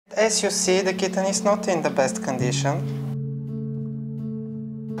As you see, the kitten is not in the best condition.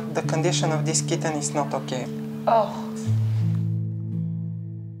 The condition of this kitten is not okay. Oh.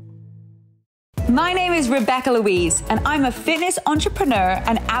 My name is Rebecca Louise, and I'm a fitness entrepreneur,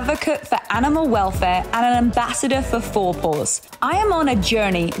 an advocate for animal welfare, and an ambassador for PAWS. I am on a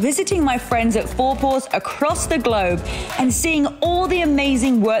journey visiting my friends at PAWS across the globe and seeing all the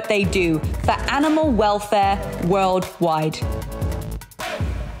amazing work they do for animal welfare worldwide.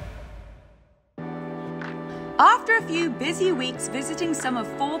 After a few busy weeks visiting some of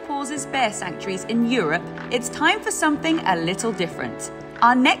PAWS' bear sanctuaries in Europe, it's time for something a little different.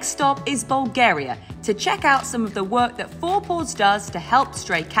 Our next stop is Bulgaria to check out some of the work that PAWS does to help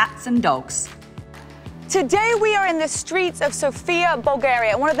stray cats and dogs. Today we are in the streets of Sofia,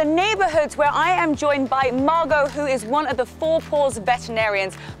 Bulgaria, one of the neighborhoods where I am joined by Margot, who is one of the PAWS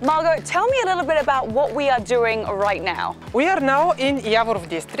veterinarians. Margot, tell me a little bit about what we are doing right now. We are now in Yavorov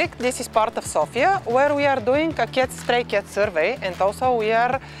district. This is part of Sofia, where we are doing a stray cat survey, and also we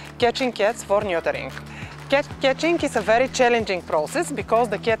are catching cats for neutering. Cat catching is a very challenging process because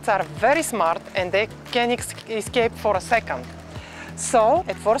the cats are very smart and they can escape for a second. So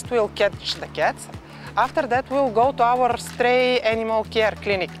at first we'll catch the cats. After that we'll go to our stray animal care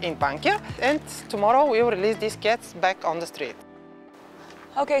clinic in Bankia, and tomorrow we'll release these cats back on the street.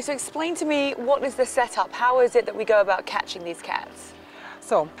 Okay, so explain to me, what is the setup? How is it that we go about catching these cats?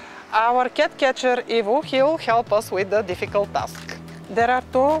 So our cat catcher Ivo, he'll help us with the difficult task. There are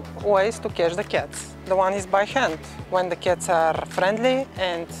two ways to catch the cats. The one is by hand, when the cats are friendly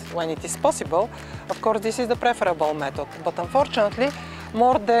and when it is possible. Of course, this is the preferable method, but unfortunately,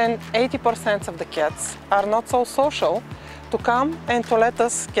 more than 80% of the cats are not so social to come and to let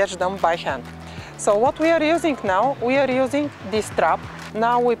us catch them by hand. So what we are using now, we are using this trap.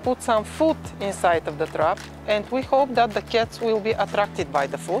 Now we put some food inside of the trap, and we hope that the cats will be attracted by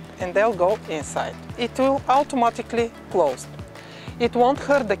the food and they'll go inside. It will automatically close. It won't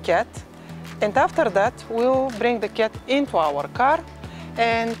hurt the cat, and after that we'll bring the cat into our car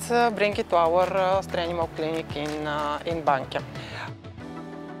and bring it to our stray animal clinic in Bankia.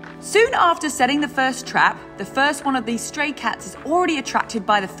 Soon after setting the first trap, the first one of these stray cats is already attracted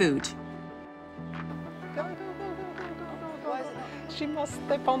by the food. Go. She must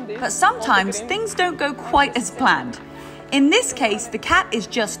step on this. But sometimes things don't go quite as planned. In this case, the cat is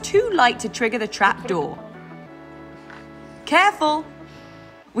just too light to trigger the trap door. Careful!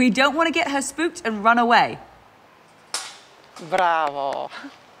 We don't want to get her spooked and run away. Bravo!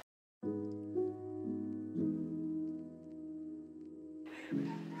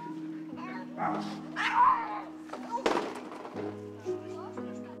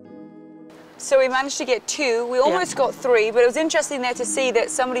 So we managed to get two. We almost got three, but it was interesting there to see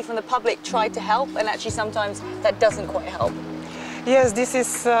that somebody from the public tried to help, and actually sometimes that doesn't quite help. Yes, this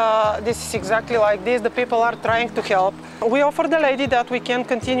is exactly like this. The people are trying to help. We offered the lady that we can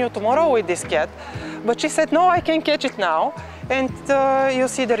continue tomorrow with this cat, but she said, no, I can catch it now, and you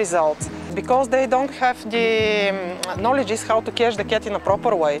see the results. Because they don't have the knowledge how to catch the cat in a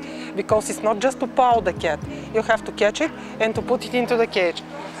proper way, because it's not just to paw the cat, you have to catch it and to put it into the cage.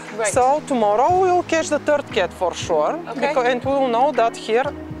 Right. So tomorrow we'll catch the third cat for sure, and we will know that here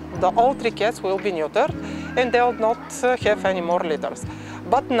all three cats will be neutered and they'll not have any more litters.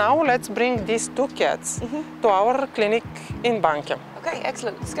 But now let's bring these two cats to our clinic in Bankia. Okay,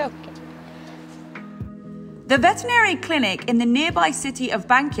 excellent. Let's go. The veterinary clinic in the nearby city of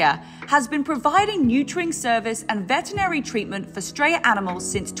Bankia has been providing neutering service and veterinary treatment for stray animals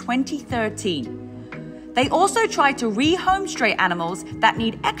since 2013. They also try to rehome stray animals that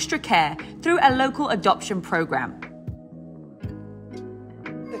need extra care through a local adoption program.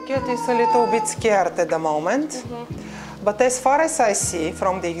 The cat is a little bit scared at the moment, but as far as I see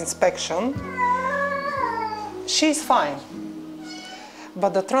from the inspection, she's fine.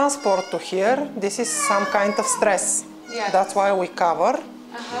 But the transport to here, this is some kind of stress. Yes. That's why we cover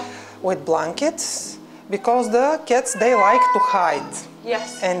with blankets, because the cats, they like to hide.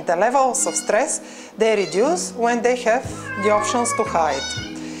 Yes. And the levels of stress, they reduce when they have the options to hide.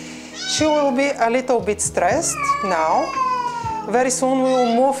 She will be a little bit stressed now. Very soon we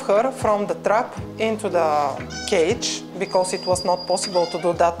will move her from the trap into the cage, because it was not possible to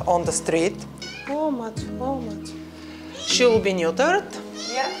do that on the street. Oh, much. She will be neutered.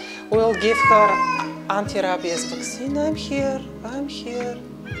 Yeah. We'll give her anti-rabies vaccine. I'm here.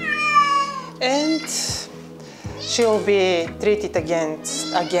 And she will be treated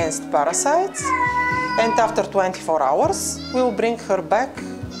against parasites. And after 24 hours, we'll bring her back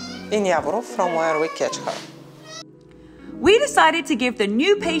in Yavorov from where we catch her. We decided to give the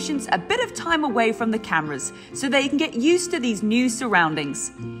new patients a bit of time away from the cameras so they can get used to these new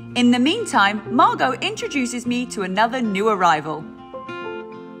surroundings. In the meantime, Margot introduces me to another new arrival.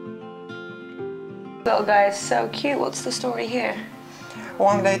 Little guy is so cute. What's the story here?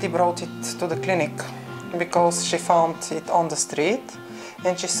 One lady brought it to the clinic because she found it on the street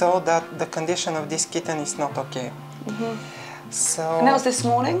and she saw that the condition of this kitten is not okay. So, And that was this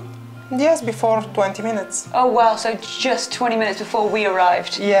morning? Yes, before 20 minutes. Oh wow, so just 20 minutes before we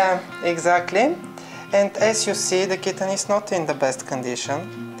arrived. Yeah, exactly. And as you see, the kitten is not in the best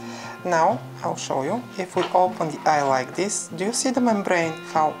condition. Now, I'll show you. If we open the eye like this, do you see the membrane,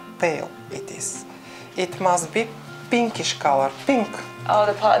 how pale it is? It must be pinkish color, pink. Oh,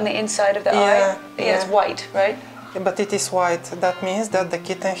 the part on the inside of the eye? Yeah, it's white, right? But it is white. That means that the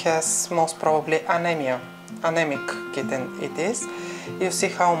kitten has most probably anemia. Anemic kitten it is. You see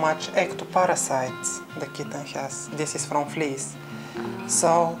how much ectoparasites the kitten has. This is from fleas.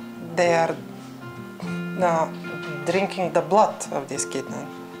 So they are drinking the blood of this kitten.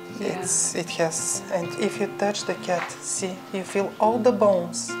 Yeah. It has, and if you touch the cat, see, you feel all the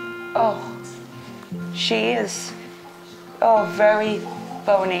bones. Oh, she is, very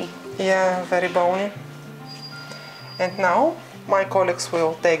bony. Yeah, very bony. And now my colleagues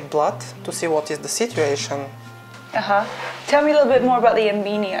will take blood to see what is the situation. Tell me a little bit more about the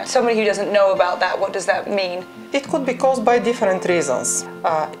anemia. Somebody who doesn't know about that, what does that mean? It could be caused by different reasons.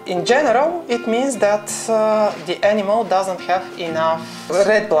 In general, it means that the animal doesn't have enough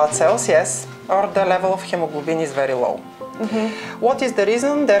red blood cells, yes, or the level of hemoglobin is very low. What is the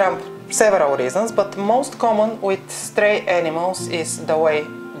reason? There are several reasons, but most common with stray animals is the way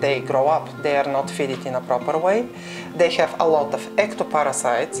they grow up. They are not fed in a proper way. They have a lot of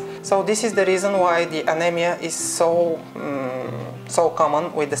ectoparasites. So this is the reason why the anemia is so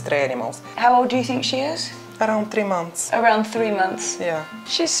common with the stray animals. How old do you think she is? Around 3 months. Around 3 months. Yeah.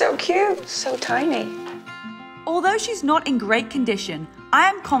 She's so cute, so tiny. Although she's not in great condition, I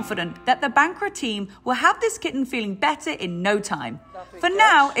am confident that the Bankra team will have this kitten feeling better in no time. For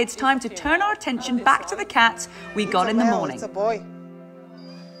now, it's time to turn our attention back to the cat we got in the morning. It's a boy.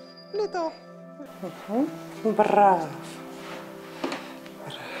 Little. Bravo.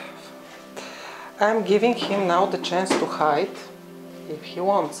 I'm giving him now the chance to hide if he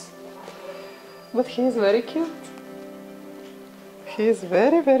wants. But he is very cute. He is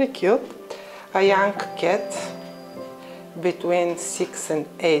very, very cute. A young cat between 6 and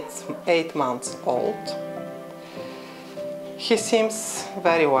 8 months old. He seems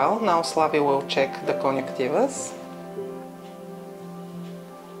very well. Now Slavi will check the conjunctivas.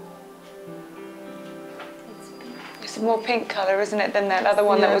 It's a more pink color, isn't it, than that other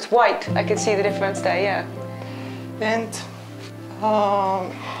one that was white? I could see the difference there, yeah. And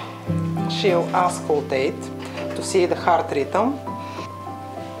she'll auscultate to see the heart rhythm.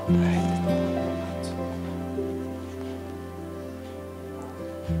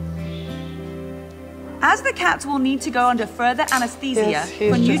 As the cats will need to go under further anesthesia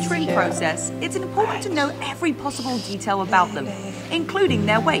for neutering process, it's important to know every possible detail about them, including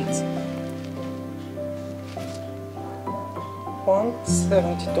their weight.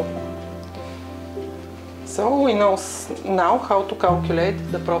 172. So we know now how to calculate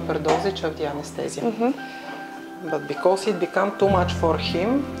the proper dosage of the anesthesia. But because it becomes too much for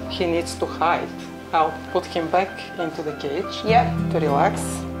him, he needs to hide. I'll put him back into the cage to relax.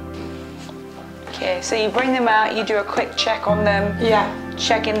 Okay, so you bring them out, you do a quick check on them. Yeah.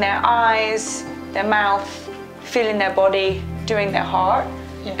 Checking their eyes, their mouth, feeling their body, doing their heart.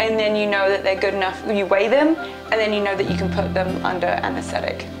 And then you know that they're good enough, you weigh them, and then you know that you can put them under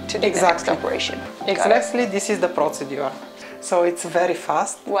anesthetic to do the next operation. Exactly, this is the procedure. So it's very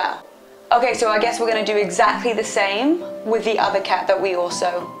fast. Wow. Okay, so I guess we're going to do exactly the same with the other cat that we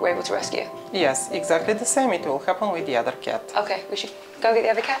also were able to rescue. Yes, exactly the same. It will happen with the other cat. Okay, we should go get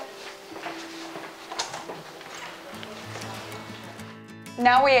the other cat.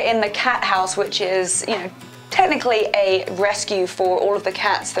 Now we are in the cat house, which is, technically a rescue for all of the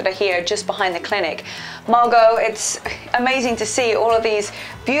cats that are here just behind the clinic. Margot, it's amazing to see all of these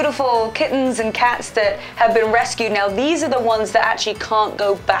beautiful kittens and cats that have been rescued. Now, these are the ones that actually can't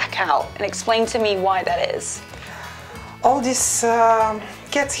go back out. And explain to me why that is. All these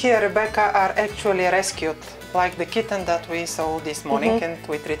cats here, Rebecca, are actually rescued, like the kitten that we saw this morning and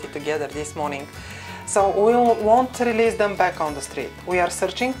we treated together this morning. So we won't release them back on the street. We are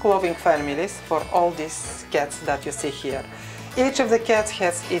searching loving families for all these cats that you see here. Each of the cats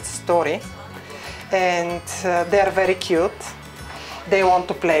has its story and they are very cute. They want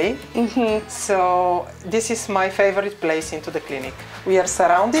to play. So this is my favorite place into the clinic. We are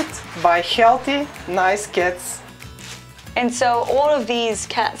surrounded by healthy, nice cats. And so all of these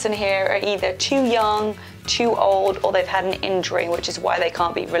cats in here are either too young, too old, or they've had an injury, which is why they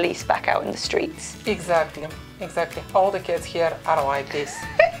can't be released back out in the streets. Exactly, exactly. All the cats here are like this.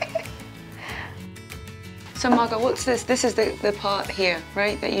 So Margot, what's this? This is the part here,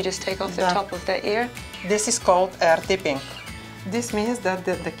 right? That you just take off the top of the ear? This is called air tipping. This means that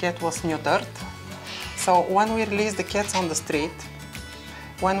the cat was neutered. So when we release the cats on the street,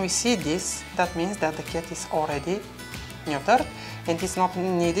 when we see this, that means that the cat is already neutered and is not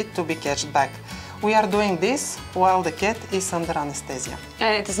needed to be caged back. We are doing this while the cat is under anesthesia.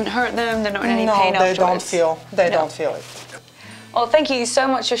 And it doesn't hurt them? They're not in any pain afterwards? No, they don't feel it. Well, thank you so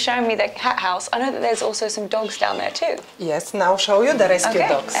much for showing me the cat house. I know that there's also some dogs down there too. Yes, now show you the rescue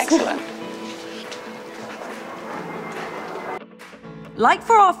dogs. Excellent. Like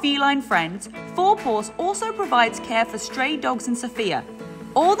for our feline friends, 4paws also provides care for stray dogs in Sofia,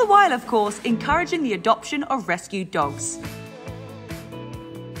 all the while, of course, encouraging the adoption of rescued dogs.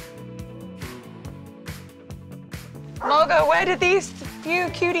 Margot, where did these few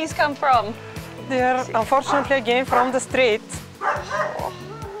cuties come from? They are unfortunately again from the street.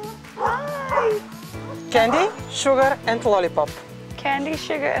 Hi. Candy, sugar and lollipop. Candy,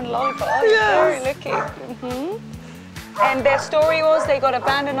 sugar and lollipop. Oh, Yes. very lucky. And their story was they got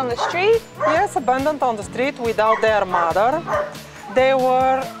abandoned on the street? Yes, abandoned on the street without their mother. They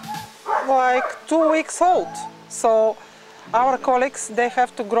were like 2 weeks old. So our colleagues, they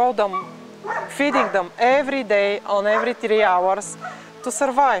have to grow them, feeding them every day on every 3 hours to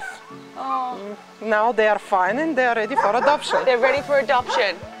survive. Oh. Now they are fine and they are ready for adoption. They're ready for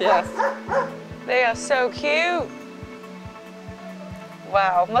adoption. Yes. They are so cute.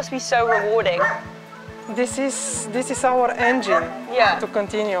 Wow, must be so rewarding. This is our engine to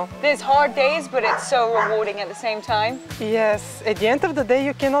continue. There's hard days, but it's so rewarding at the same time. Yes, at the end of the day,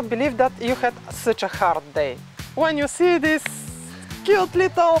 you cannot believe that you had such a hard day. When you see these cute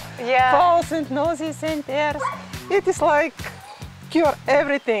little paws and noses and ears, it is like cure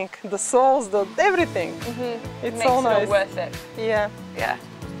everything, the souls, everything. It's Makes so it nice. all worth it. Yeah. Yeah.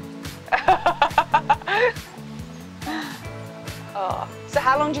 Oh. So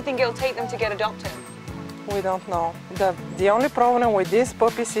how long do you think it'll take them to get adopted? We don't know. The only problem with these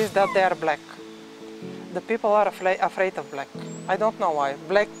puppies is that they are black. The people are afraid of black. I don't know why.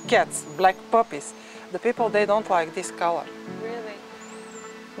 Black cats, black puppies. The people, they don't like this color. Really?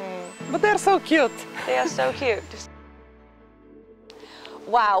 But they're so cute. They are so cute.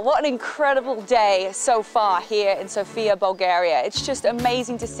 Wow, what an incredible day so far here in Sofia, Bulgaria. It's just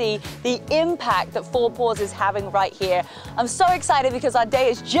amazing to see the impact that 4paws is having right here. I'm so excited because our day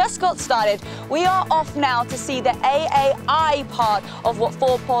has just got started. We are off now to see the AAI part of what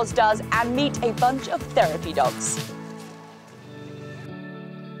 4paws does and meet a bunch of therapy dogs.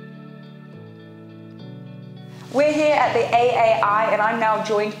 We're here at the AAI and I'm now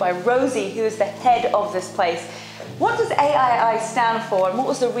joined by Rosie, who is the head of this place. What does AAI stand for and what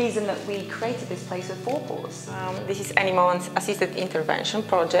was the reason that we created this place with 4paws? This is Animal Assisted Intervention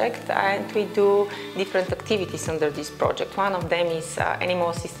project and we do different activities under this project. One of them is animal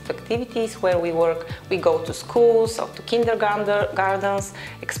assisted activities where we go to schools or to kindergartens,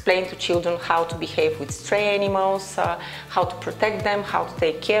 explain to children how to behave with stray animals, how to protect them, how to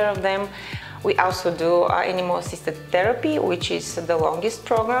take care of them. We also do animal-assisted therapy, which is the longest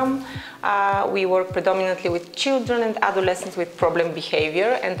program. We work predominantly with children and adolescents with problem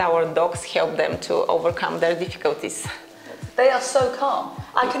behavior, and our dogs help them to overcome their difficulties. They are so calm.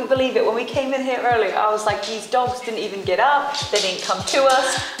 I couldn't believe it. When we came in here earlier, I was like, these dogs didn't even get up, they didn't come to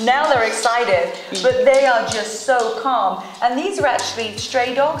us. Now they're excited, but they are just so calm. And these are actually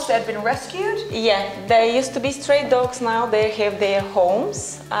stray dogs that have been rescued? Yeah, they used to be stray dogs, now they have their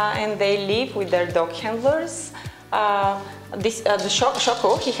homes and they live with their dog handlers. The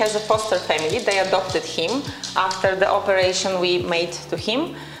Shoko, he has a foster family. They adopted him after the operation we made to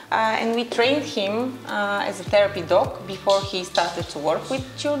him. And we trained him as a therapy dog before he started to work with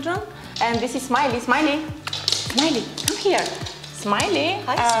children. And this is Smiley. Smiley, Smiley, come here. Smiley.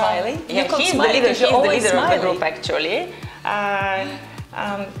 Hi, Smiley. Yeah, he's the leader of the group, actually.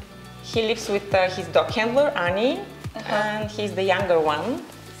 He lives with his dog handler, Annie, and he's the younger one,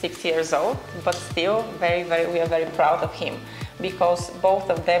 6 years old, but still we are very proud of him because both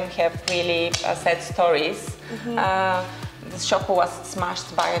of them have really sad stories. The Shoko was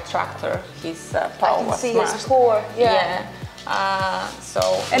smashed by a tractor. His paw was smashed. I can see his paw. Yeah.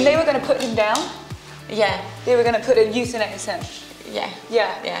 And they were going to put him down? Yeah. They were going to euthanize him? Yeah.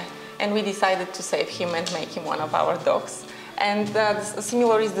 Yeah. Yeah. And we decided to save him and make him one of our dogs. And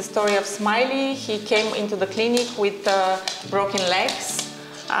similar is the story of Smiley. He came into the clinic with broken legs,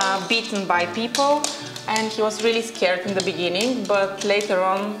 beaten by people. and he was really scared in the beginning, but later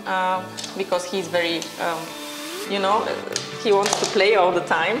on, because he's very, you know, he wants to play all the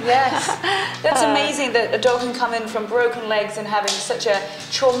time. Yes, that's amazing that a dog can come in from broken legs and having such a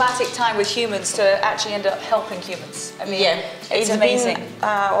traumatic time with humans to actually end up helping humans. I mean, yeah, it's amazing.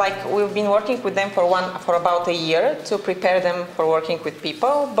 Like we've been working with them for about a year to prepare them for working with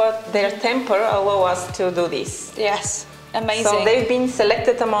people, but their temper allow us to do this. Yes, amazing. So they've been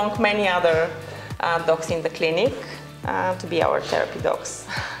selected among many other dogs in the clinic to be our therapy dogs.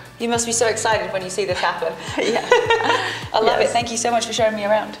 You must be so excited when you see this happen. Yeah. I love it. Thank you so much for showing me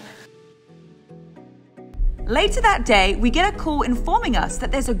around. Later that day, we get a call informing us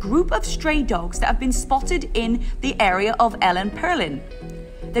that there's a group of stray dogs that have been spotted in the area of Ellen Perlin.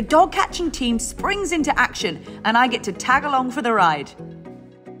 The dog catching team springs into action, and I get to tag along for the ride.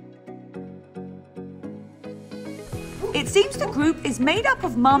 It seems the group is made up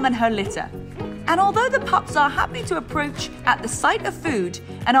of Mum and her litter. And although the pups are happy to approach at the sight of food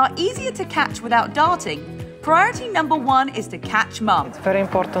and are easier to catch without darting, priority number one is to catch Mum. It's very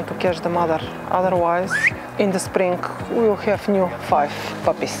important to catch the mother, otherwise in the spring we will have new 5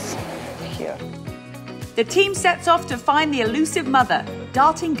 puppies here. The team sets off to find the elusive mother,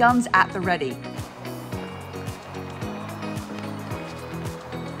 darting guns at the ready.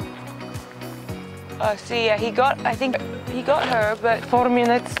 See, I think he got her, but 4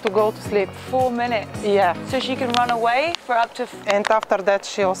 minutes to go to sleep. 4 minutes. Yeah. So she can run away for up to... And after that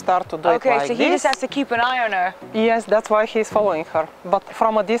she'll start to do it like Okay, so he this. just has to keep an eye on her. Yes, that's why he's following her. But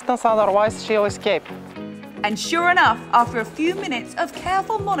from a distance, otherwise she'll escape. And sure enough, after a few minutes of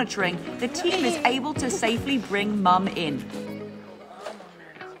careful monitoring, the team is able to safely bring Mum in.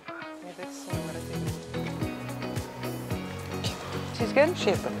 She's good?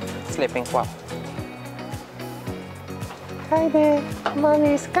 She's sleeping well. Hi there,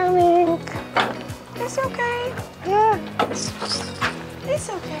 Mommy's coming. It's okay. Yeah. It's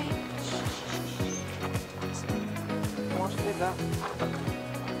okay.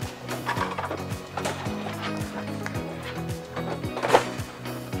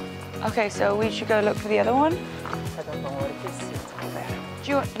 Okay, so we should go look for the other one. I don't know where it is. It's over there. Do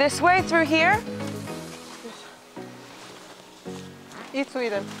you want this way through here? It's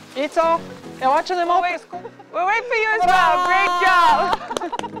Sweden. It's all. I watch them all. We'll wait for you as well. Great job.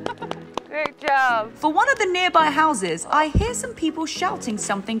 Great job. For one of the nearby houses, I hear some people shouting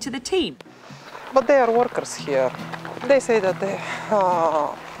something to the team. But they are workers here. They say that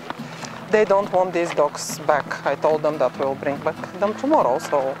they don't want these dogs back. I told them that we'll bring back them tomorrow.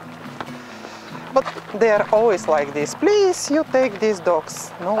 So, but they are always like this. Please, you take these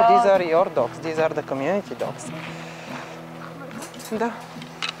dogs. No, these are your dogs. These are the community dogs.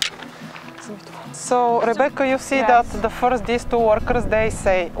 So, Rebecca, you see that these 2 workers, they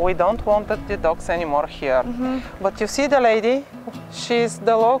say, we don't want the dogs anymore here. But you see the lady, she's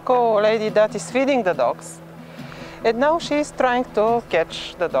the local lady that is feeding the dogs. And now she's trying to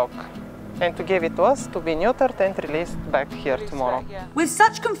catch the dog and to give it to us to be neutered and released back here tomorrow. With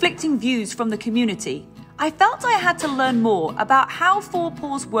such conflicting views from the community, I felt I had to learn more about how 4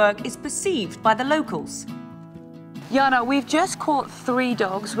 Paws work is perceived by the locals. Jana, we've just caught 3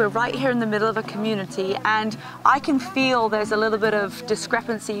 dogs. We're right here in the middle of a community, and I can feel there's a little bit of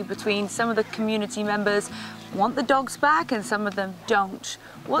discrepancy between some of the community members want the dogs back and some of them don't.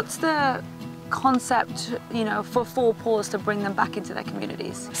 What's the concept, you know, for 4 Paws to bring them back into their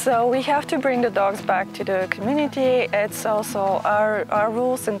communities? So we have to bring the dogs back to the community. It's also our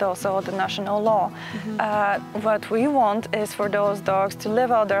rules and also the national law. What we want is for those dogs to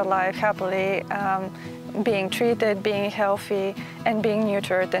live out their life happily, being treated, being healthy, and being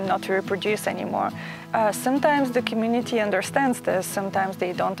neutered and not to reproduce anymore. Sometimes the community understands this, sometimes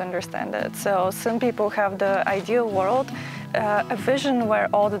they don't understand it. So some people have the ideal world, a vision where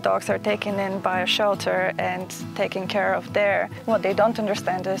all the dogs are taken in by a shelter and taken care of there. What they don't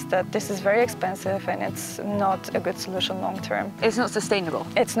understand is that this is very expensive and it's not a good solution long term. It's not sustainable.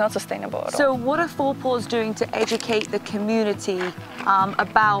 It's not sustainable at all. So what are 4 Paws doing to educate the community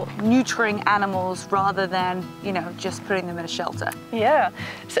about neutering animals rather than, you know, just putting them in a shelter? Yeah,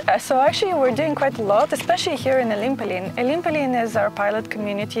 so actually we're doing quite a lot, especially here in Elimpelin. Elimpelin is our pilot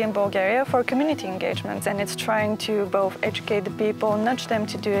community in Bulgaria for community engagements, and it's trying to both educate the people, nudge them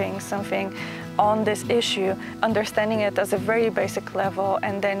to doing something on this issue, understanding it as a very basic level,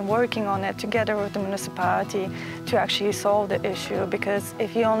 and then working on it together with the municipality to actually solve the issue. Because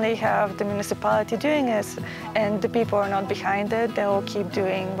if you only have the municipality doing this and the people are not behind it, they will keep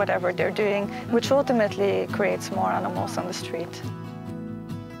doing whatever they're doing, which ultimately creates more animals on the street.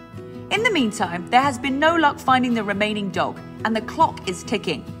 In the meantime, there has been no luck finding the remaining dog, and the clock is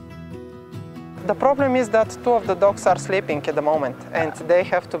ticking. The problem is that two of the dogs are sleeping at the moment and they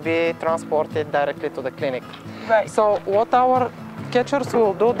have to be transported directly to the clinic. Right. So what our catchers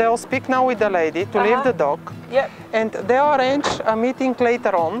will do, they'll speak now with the lady to leave the dog. Yep. And they'll arrange a meeting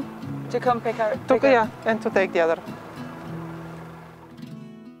later on. To come pick her. Yeah, and to take the other.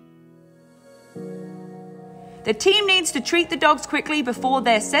 The team needs to treat the dogs quickly before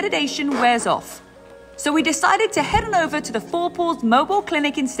their sedation wears off. So we decided to head on over to the 4paws mobile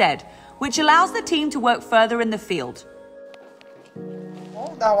clinic instead, which allows the team to work further in the field.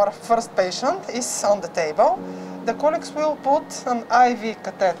 Our first patient is on the table. The colleagues will put an IV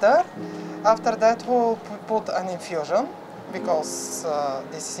catheter. After that, we'll put an infusion, because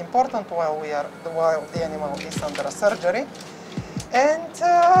this is important while the animal is under a surgery. And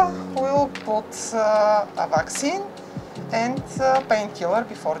we'll put a vaccine and painkiller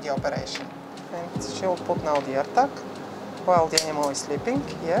before the operation. And she'll put now the AirTag while the animal is sleeping,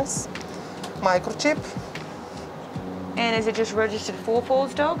 yes. Microchip. And is it just registered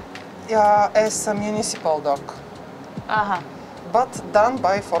 4paws dog? Yeah, as a municipal dog. But done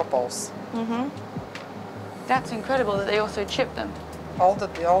by 4paws. That's incredible that they also chip them. All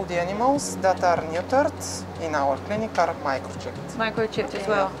the animals that are neutered in our clinic are microchipped. Microchipped as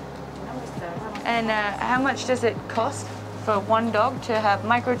well. And how much does it cost for one dog to have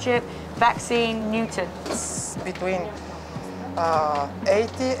microchip, vaccine, neutered? It's between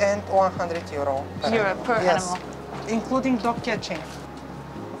 80 and 100 euro per animal. Including dog catching.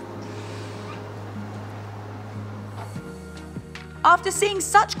 After seeing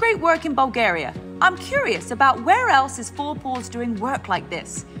such great work in Bulgaria, I'm curious about where else is 4paws doing work like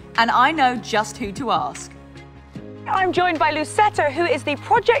this, and I know just who to ask. I'm joined by Lucetta, who is the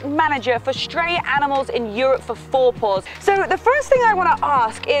project manager for stray animals in Europe for 4paws. So the first thing I want to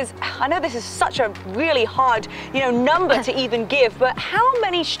ask is, I know this is such a really hard, number to even give, but how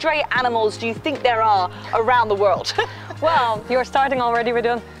many stray animals do you think there are around the world? Well, you're starting already with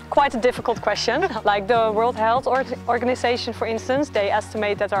quite a difficult question. Like the World Health Organization, for instance, they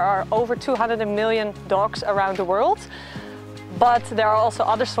estimate that there are over 200 million dogs around the world. But there are also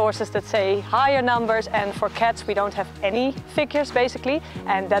other sources that say higher numbers, and for cats we don't have any figures basically,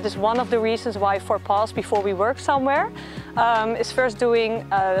 and that is one of the reasons why 4paws, before we work somewhere, is first doing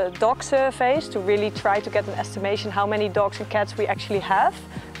dog surveys to really try to get an estimation how many dogs and cats we actually have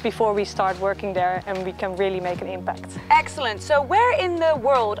before we start working there, and we can really make an impact. Excellent. So where in the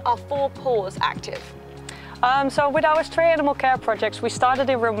world are 4paws active? So with our stray animal care projects, we started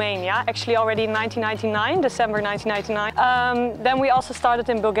in Romania, actually already in 1999, December 1999. Then we also started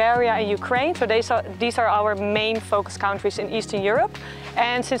in Bulgaria and Ukraine, so these are our main focus countries in Eastern Europe.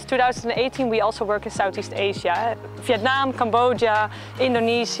 And since 2018 we also work in Southeast Asia, Vietnam, Cambodia,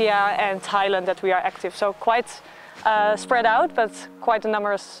 Indonesia and Thailand that we are active. So quite spread out, but quite a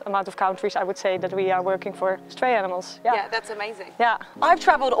numerous amount of countries, I would say, that we are working for stray animals. Yeah, that's amazing. Yeah. I've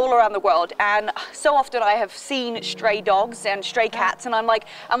traveled all around the world, and so often I have seen stray dogs and stray cats, and I'm like,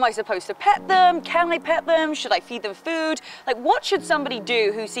 am I supposed to pet them? Can I pet them? Should I feed them food? Like, what should somebody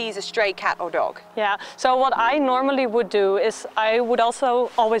do who sees a stray cat or dog? Yeah, so what I normally would do is I would also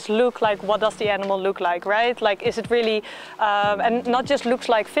always look like, what does the animal look like, right? Like, is it really, and not just looks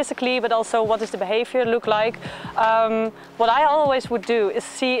like physically, but also what does the behavior look like? What I always would do is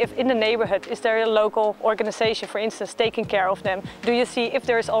see if in the neighborhood, is there a local organization, for instance, taking care of them? Do you see if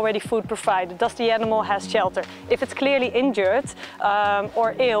there is already food provided? Does the animal have shelter? If it's clearly injured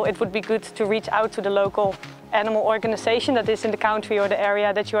or ill, it would be good to reach out to the local animal organization that is in the country or the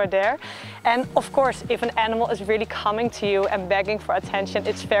area that you are there. And of course, if an animal is really coming to you and begging for attention,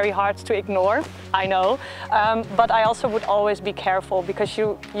 it's very hard to ignore, I know. But I also would always be careful, because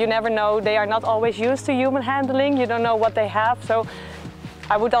you never know, they are not always used to human handling, you don't know what they have. So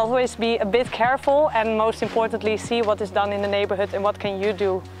I would always be a bit careful, and most importantly, see what is done in the neighborhood and what can you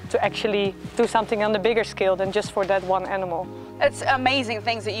do to actually do something on the bigger scale than just for that one animal. It's amazing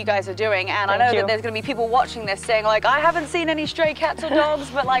things that you guys are doing, and I know that there's going to be people watching this saying like, I haven't seen any stray cats or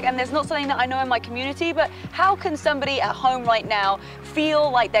dogs, but like, and there's not something that I know in my community, but how can somebody at home right now feel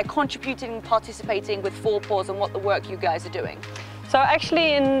like they're contributing and participating with 4paws and what the work you guys are doing? So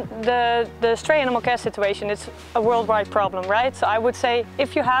actually in the stray animal care situation, it's a worldwide problem, right? So I would say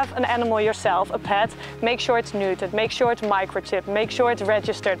if you have an animal yourself, a pet, make sure it's neutered, make sure it's microchipped, make sure it's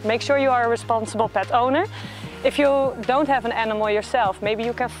registered, make sure you are a responsible pet owner. If you don't have an animal yourself, maybe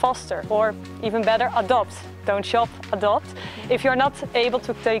you can foster, or even better, adopt. Don't shop, adopt. If you're not able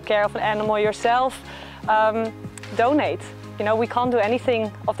to take care of an animal yourself, donate. You know, we can't do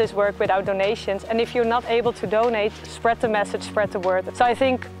anything of this work without donations. And if you're not able to donate, spread the message, spread the word. So I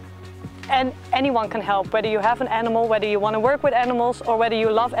think And anyone can help, whether you have an animal, whether you want to work with animals, or whether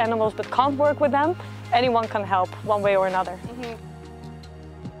you love animals but can't work with them, anyone can help one way or another.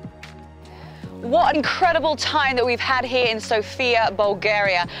 What an incredible time that we've had here in Sofia,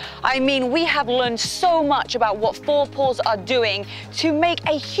 Bulgaria. I mean, we have learned so much about what 4paws are doing to make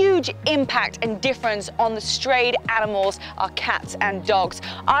a huge impact and difference on the strayed animals, our cats and dogs.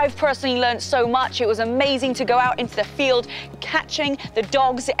 I've personally learned so much. It was amazing to go out into the field, catching the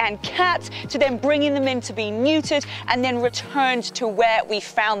dogs and cats, to then bringing them in to be neutered and then returned to where we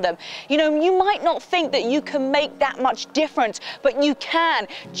found them. You know, you might not think that you can make that much difference, but you can.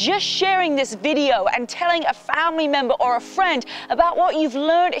 Just sharing this video and telling a family member or a friend about what you've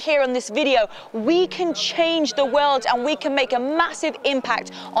learned here in this video, we can change the world and we can make a massive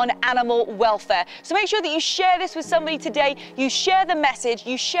impact on animal welfare. So make sure that you share this with somebody today, you share the message,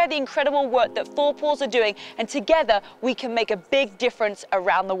 you share the incredible work that 4paws are doing, and together we can make a big difference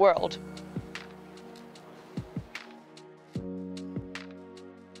around the world.